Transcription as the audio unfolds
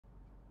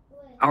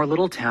Our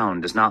little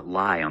town does not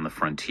lie on the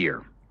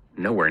frontier.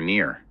 Nowhere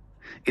near.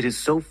 It is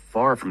so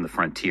far from the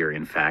frontier,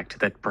 in fact,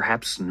 that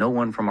perhaps no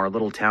one from our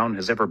little town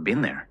has ever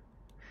been there.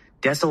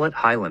 Desolate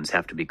highlands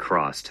have to be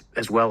crossed,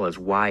 as well as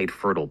wide,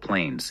 fertile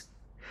plains.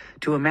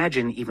 To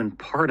imagine even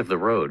part of the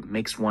road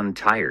makes one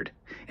tired,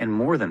 and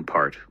more than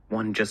part,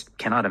 one just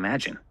cannot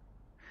imagine.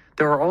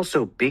 There are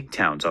also big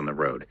towns on the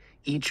road,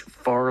 each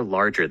far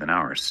larger than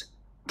ours.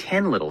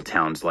 10 little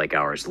towns like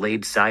ours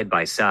laid side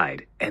by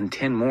side, and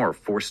 10 more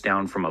forced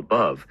down from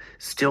above,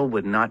 still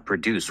would not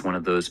produce one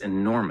of those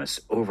enormous,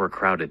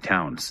 overcrowded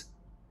towns.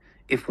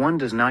 If one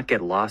does not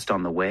get lost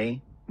on the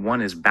way,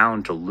 one is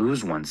bound to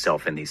lose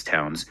oneself in these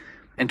towns,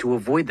 and to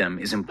avoid them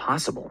is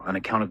impossible on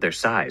account of their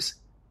size.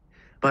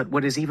 But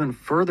what is even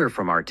further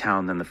from our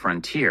town than the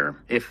frontier,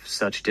 if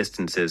such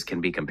distances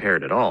can be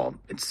compared at all,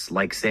 it's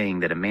like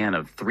saying that a man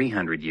of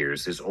 300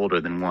 years is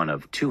older than one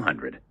of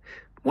 200.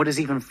 What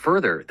is even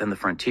further than the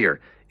frontier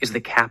is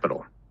the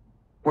capital.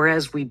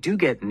 Whereas we do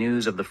get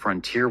news of the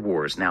frontier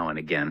wars now and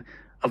again,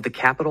 of the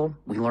capital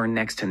we learn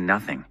next to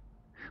nothing.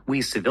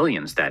 We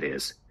civilians, that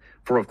is.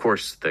 For of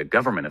course the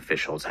government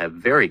officials have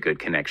very good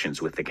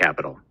connections with the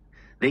capital.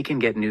 They can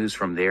get news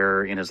from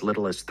there in as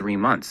little as 3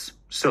 months,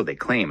 so they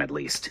claim at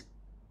least.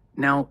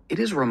 Now, it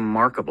is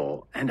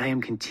remarkable, and I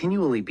am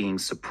continually being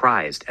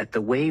surprised at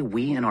the way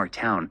we in our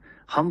town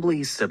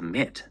humbly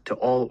submit to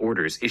all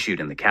orders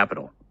issued in the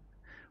capital.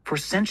 For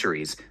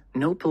centuries,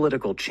 no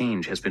political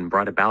change has been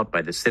brought about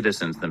by the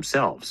citizens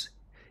themselves.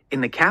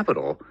 In the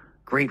capital,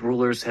 great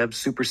rulers have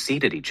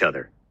superseded each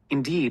other.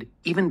 Indeed,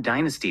 even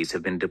dynasties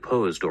have been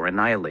deposed or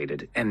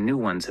annihilated, and new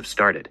ones have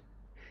started.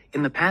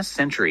 In the past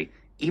century,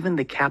 even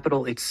the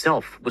capital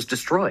itself was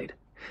destroyed.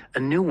 A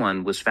new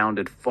one was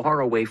founded far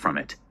away from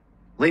it.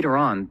 Later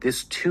on,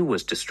 this too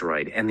was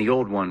destroyed and the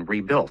old one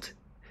rebuilt.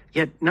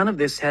 Yet none of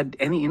this had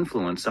any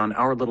influence on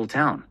our little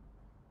town.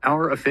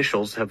 Our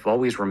officials have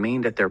always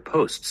remained at their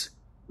posts.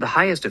 The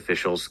highest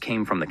officials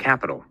came from the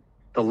capital,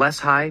 the less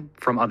high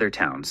from other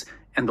towns,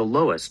 and the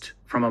lowest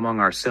from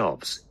among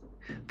ourselves.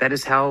 That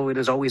is how it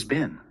has always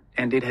been,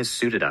 and it has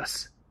suited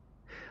us.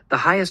 The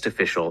highest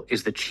official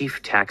is the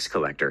chief tax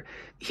collector.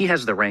 He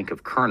has the rank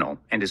of colonel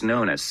and is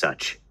known as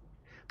such.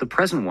 The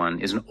present one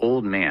is an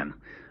old man.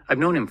 I've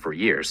known him for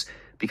years,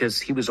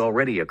 because he was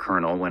already a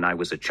colonel when I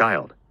was a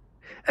child.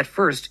 At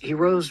first, he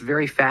rose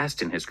very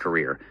fast in his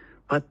career,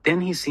 but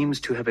then he seems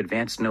to have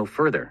advanced no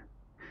further.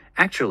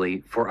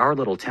 Actually, for our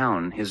little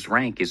town, his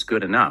rank is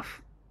good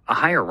enough. A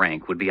higher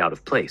rank would be out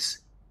of place.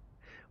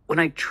 When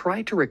I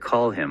try to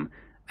recall him,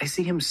 I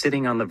see him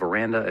sitting on the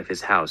veranda of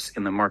his house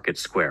in the market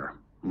square,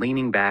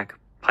 leaning back,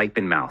 pipe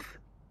in mouth.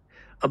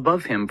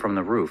 Above him from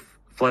the roof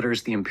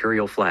flutters the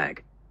imperial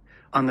flag.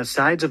 On the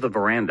sides of the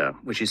veranda,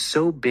 which is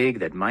so big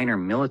that minor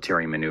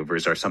military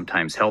maneuvers are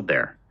sometimes held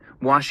there,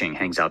 washing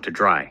hangs out to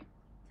dry.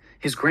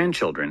 His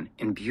grandchildren,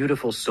 in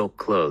beautiful silk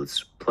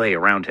clothes, play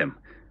around him.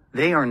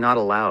 They are not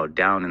allowed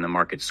down in the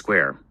market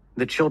square.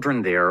 The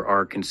children there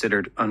are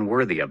considered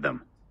unworthy of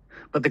them.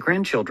 But the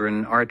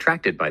grandchildren are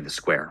attracted by the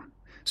square,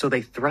 so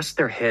they thrust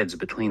their heads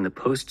between the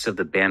posts of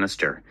the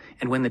banister,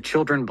 and when the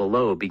children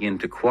below begin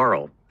to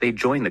quarrel, they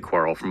join the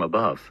quarrel from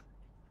above.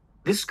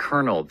 This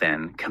colonel,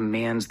 then,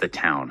 commands the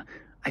town.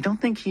 I don't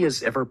think he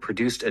has ever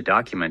produced a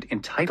document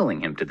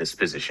entitling him to this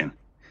position.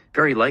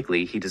 Very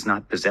likely he does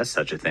not possess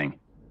such a thing.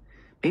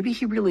 Maybe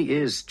he really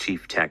is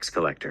chief tax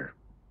collector.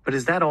 But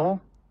is that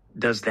all?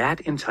 Does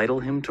that entitle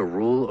him to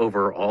rule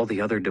over all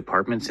the other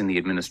departments in the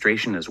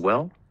administration as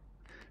well?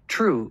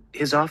 True,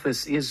 his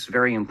office is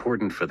very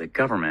important for the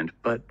government,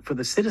 but for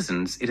the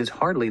citizens it is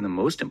hardly the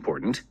most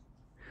important.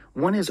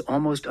 One is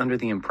almost under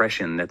the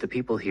impression that the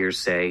people here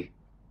say,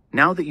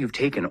 "Now that you've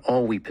taken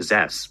all we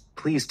possess,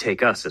 please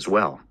take us as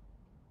well."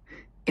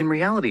 In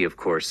reality, of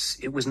course,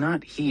 it was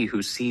not he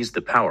who seized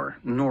the power,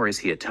 nor is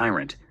he a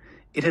tyrant.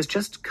 It has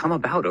just come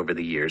about over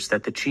the years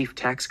that the chief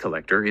tax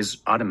collector is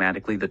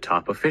automatically the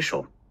top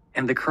official,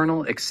 and the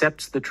colonel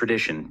accepts the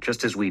tradition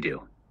just as we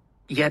do.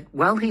 Yet,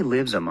 while he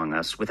lives among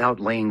us without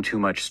laying too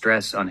much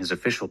stress on his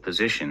official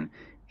position,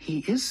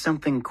 he is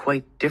something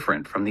quite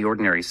different from the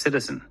ordinary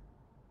citizen.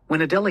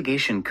 When a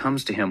delegation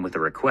comes to him with a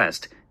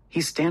request,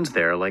 he stands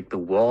there like the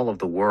wall of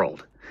the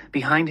world.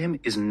 Behind him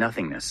is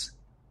nothingness.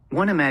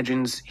 One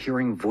imagines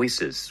hearing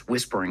voices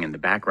whispering in the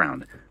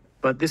background,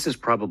 but this is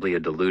probably a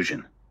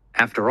delusion.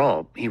 After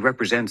all, he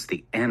represents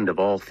the end of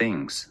all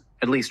things,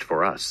 at least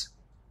for us.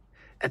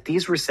 At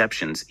these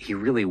receptions, he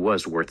really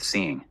was worth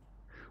seeing.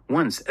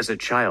 Once, as a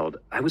child,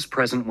 I was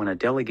present when a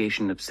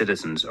delegation of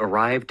citizens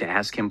arrived to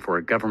ask him for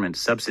a government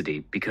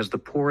subsidy because the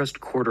poorest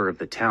quarter of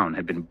the town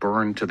had been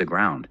burned to the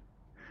ground.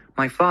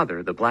 My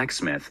father, the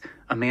blacksmith,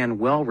 a man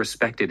well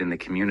respected in the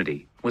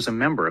community, was a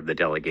member of the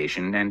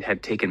delegation and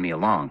had taken me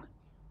along.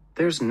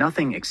 There's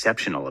nothing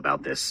exceptional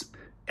about this.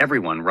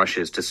 Everyone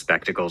rushes to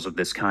spectacles of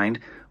this kind.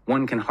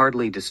 One can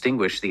hardly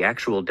distinguish the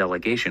actual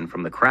delegation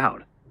from the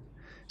crowd.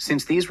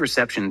 Since these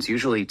receptions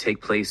usually take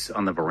place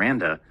on the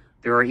veranda,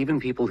 there are even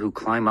people who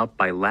climb up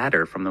by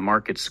ladder from the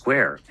market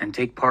square and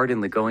take part in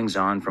the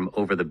goings-on from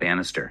over the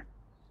banister.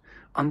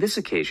 On this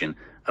occasion,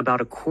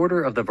 About a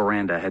quarter of the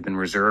veranda had been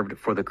reserved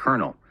for the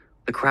colonel.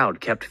 The crowd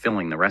kept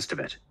filling the rest of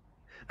it.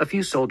 A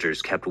few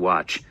soldiers kept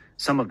watch,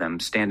 some of them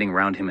standing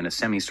round him in a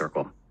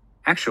semicircle.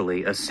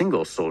 Actually, a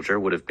single soldier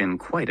would have been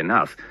quite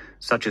enough,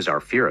 such is our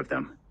fear of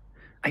them.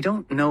 I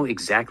don't know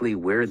exactly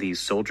where these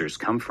soldiers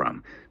come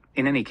from.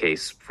 In any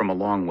case, from a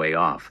long way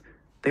off.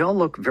 They all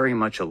look very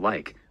much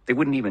alike. They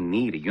wouldn't even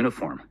need a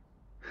uniform.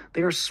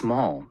 They are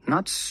small,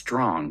 not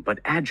strong, but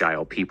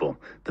agile people.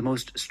 The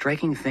most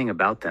striking thing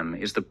about them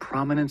is the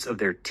prominence of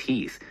their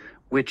teeth,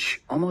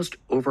 which almost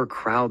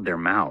overcrowd their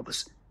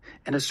mouths,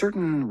 and a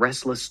certain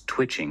restless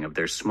twitching of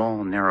their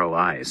small, narrow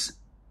eyes.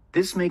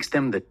 This makes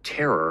them the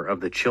terror of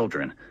the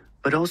children,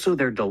 but also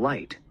their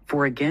delight,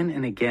 for again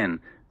and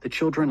again, the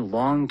children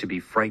long to be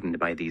frightened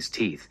by these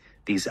teeth,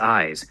 these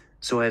eyes,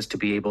 so as to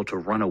be able to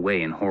run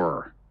away in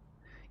horror.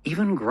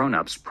 Even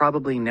grown-ups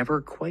probably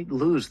never quite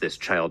lose this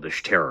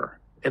childish terror.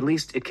 At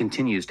least it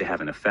continues to have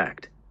an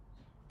effect.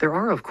 There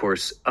are, of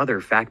course, other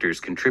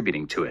factors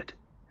contributing to it.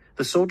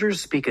 The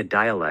soldiers speak a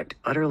dialect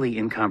utterly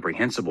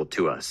incomprehensible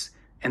to us,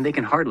 and they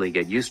can hardly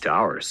get used to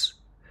ours,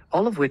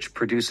 all of which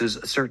produces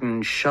a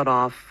certain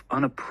shut-off,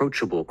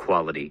 unapproachable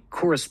quality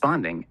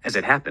corresponding, as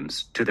it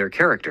happens, to their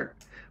character,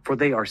 for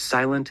they are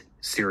silent,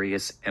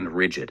 serious, and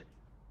rigid.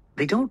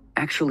 They don't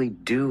actually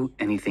do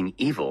anything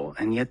evil,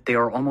 and yet they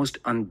are almost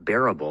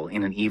unbearable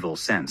in an evil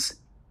sense.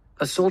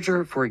 A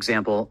soldier, for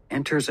example,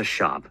 enters a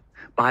shop,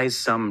 buys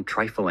some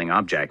trifling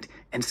object,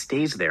 and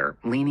stays there,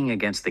 leaning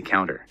against the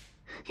counter.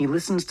 He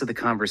listens to the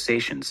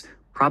conversations,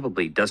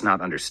 probably does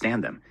not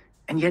understand them,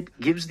 and yet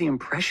gives the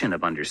impression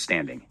of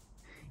understanding.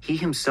 He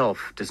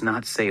himself does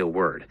not say a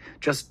word,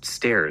 just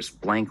stares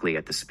blankly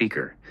at the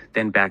speaker,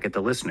 then back at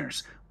the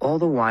listeners, all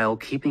the while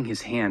keeping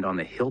his hand on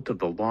the hilt of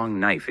the long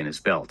knife in his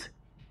belt.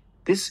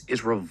 This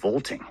is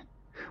revolting.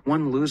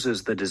 One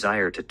loses the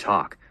desire to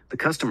talk. The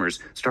customers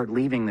start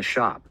leaving the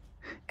shop,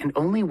 and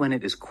only when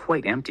it is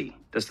quite empty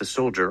does the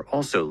soldier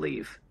also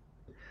leave.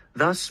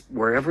 Thus,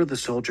 wherever the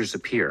soldiers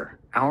appear,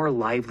 our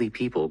lively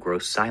people grow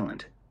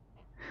silent.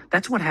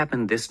 That's what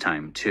happened this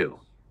time, too.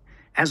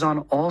 As on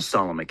all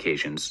solemn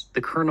occasions,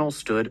 the colonel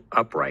stood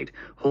upright,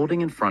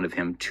 holding in front of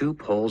him 2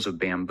 poles of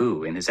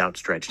bamboo in his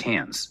outstretched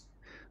hands.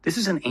 This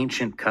is an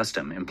ancient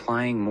custom,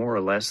 implying more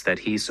or less that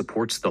he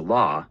supports the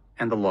law,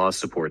 and the law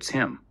supports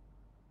him.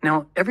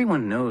 Now,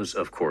 everyone knows,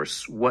 of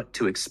course, what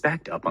to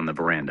expect up on the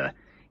veranda,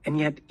 and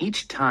yet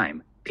each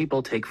time,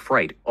 people take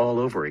fright all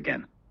over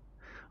again.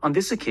 On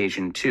this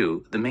occasion,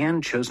 too, the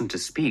man chosen to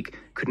speak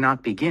could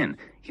not begin.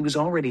 He was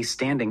already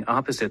standing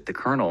opposite the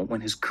colonel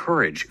when his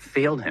courage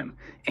failed him,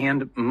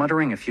 and,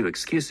 muttering a few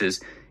excuses,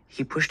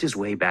 he pushed his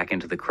way back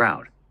into the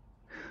crowd.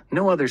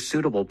 No other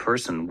suitable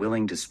person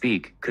willing to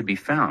speak could be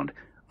found,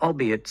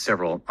 albeit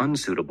several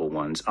unsuitable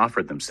ones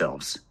offered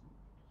themselves.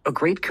 A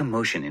great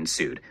commotion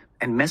ensued,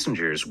 and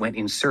messengers went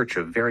in search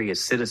of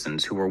various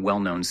citizens who were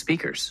well-known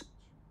speakers.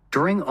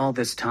 During all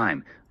this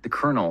time, the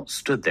colonel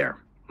stood there,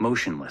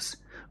 motionless,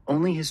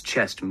 only his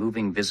chest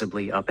moving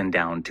visibly up and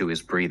down to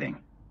his breathing.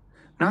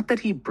 Not that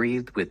he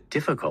breathed with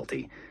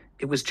difficulty,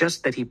 it was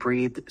just that he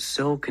breathed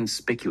so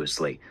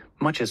conspicuously,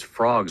 much as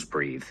frogs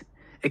breathe,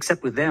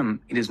 except with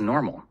them it is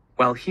normal,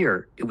 while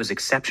here it was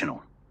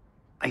exceptional.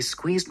 I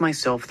squeezed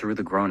myself through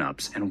the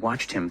grown-ups and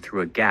watched him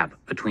through a gap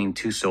between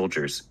 2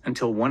 soldiers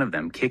until one of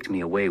them kicked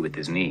me away with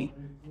his knee.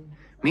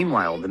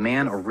 Meanwhile, the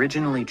man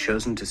originally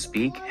chosen to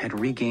speak had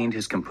regained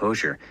his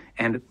composure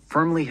and,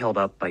 firmly held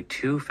up by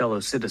 2 fellow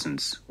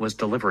citizens, was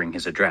delivering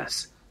his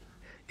address.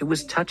 It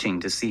was touching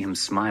to see him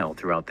smile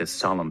throughout this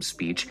solemn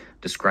speech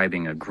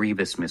describing a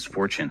grievous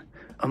misfortune,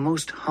 a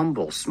most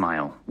humble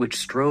smile which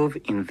strove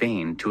in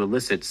vain to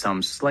elicit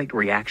some slight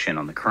reaction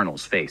on the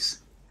colonel's face.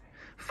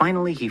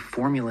 Finally, he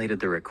formulated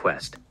the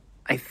request.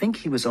 I think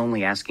he was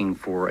only asking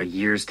for a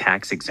year's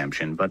tax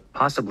exemption, but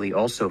possibly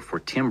also for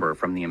timber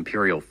from the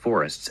imperial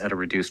forests at a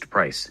reduced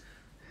price.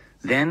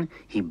 Then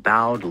he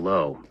bowed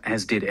low,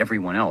 as did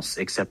everyone else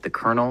except the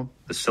colonel,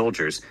 the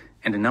soldiers,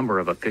 and a number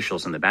of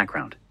officials in the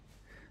background.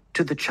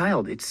 To the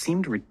child, it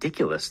seemed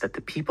ridiculous that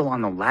the people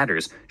on the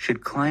ladders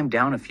should climb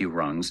down a few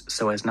rungs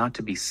so as not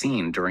to be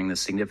seen during the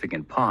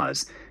significant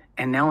pause,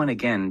 and now and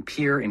again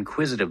peer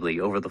inquisitively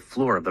over the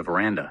floor of the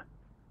veranda.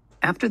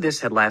 After this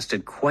had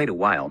lasted quite a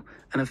while,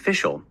 an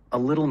official, a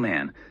little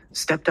man,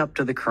 stepped up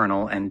to the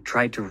colonel and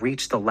tried to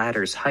reach the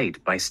ladder's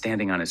height by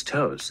standing on his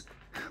toes.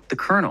 The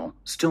colonel,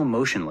 still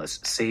motionless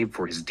save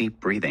for his deep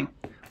breathing,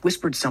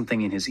 whispered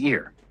something in his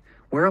ear,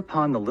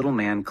 whereupon the little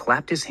man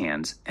clapped his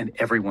hands and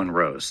everyone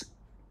rose.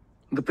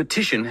 "The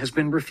petition has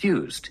been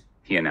refused,"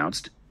 he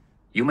announced.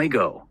 "You may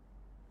go."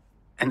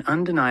 An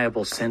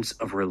undeniable sense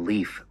of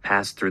relief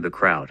passed through the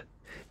crowd.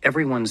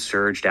 Everyone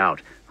surged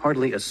out,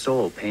 hardly a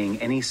soul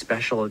paying any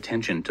special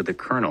attention to the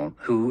colonel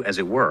who, as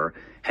it were,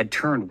 had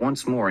turned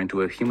once more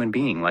into a human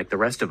being like the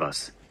rest of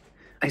us.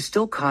 I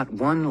still caught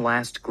one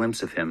last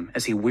glimpse of him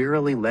as he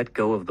wearily let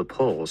go of the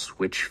poles,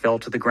 which fell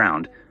to the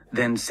ground,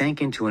 then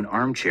sank into an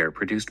armchair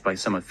produced by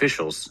some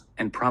officials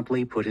and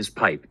promptly put his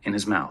pipe in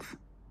his mouth.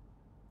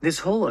 This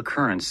whole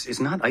occurrence is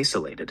not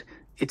isolated.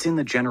 It's in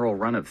the general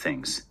run of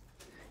things.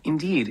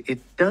 Indeed, it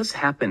does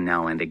happen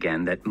now and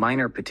again that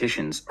minor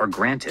petitions are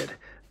granted,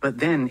 but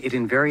then it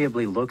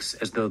invariably looks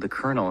as though the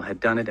colonel had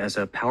done it as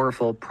a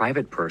powerful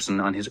private person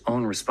on his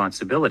own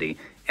responsibility,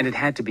 and it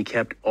had to be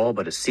kept all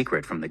but a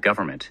secret from the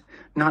government.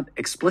 Not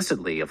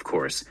explicitly, of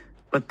course,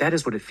 but that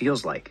is what it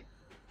feels like.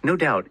 No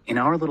doubt, in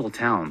our little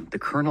town, the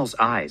colonel's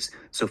eyes,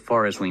 so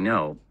far as we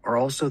know, are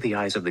also the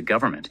eyes of the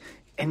government,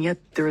 and yet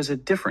there is a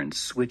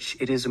difference which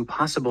it is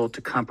impossible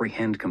to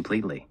comprehend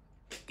completely.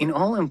 In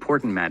all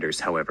important matters,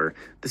 however,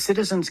 the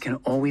citizens can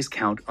always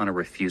count on a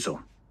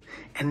refusal.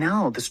 And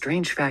now the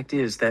strange fact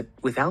is that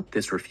without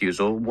this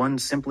refusal, one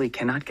simply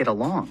cannot get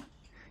along.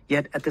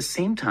 Yet at the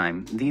same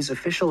time, these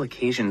official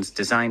occasions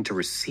designed to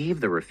receive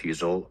the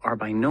refusal are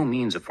by no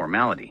means a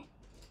formality.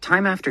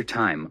 Time after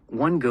time,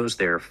 one goes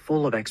there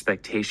full of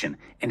expectation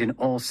and in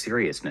all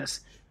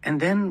seriousness, and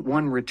then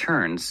one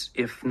returns,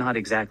 if not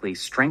exactly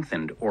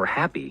strengthened or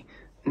happy,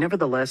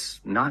 nevertheless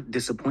not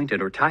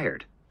disappointed or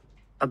tired.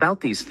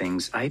 About these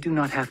things, I do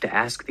not have to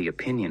ask the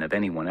opinion of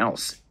anyone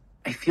else.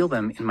 I feel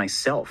them in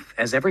myself,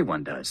 as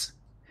everyone does.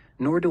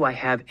 Nor do I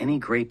have any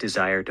great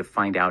desire to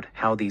find out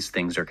how these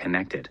things are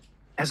connected.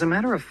 As a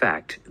matter of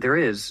fact, there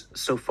is,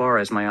 so far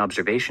as my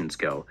observations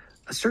go,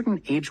 a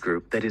certain age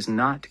group that is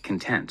not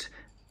content.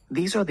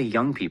 These are the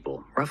young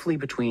people, roughly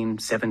between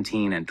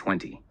 17 and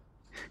 20.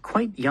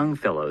 Quite young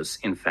fellows,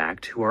 in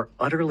fact, who are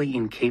utterly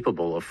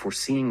incapable of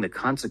foreseeing the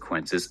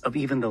consequences of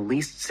even the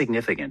least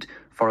significant,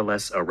 far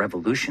less a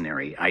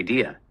revolutionary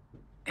idea.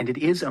 And it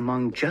is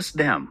among just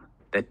them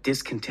that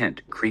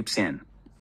discontent creeps in.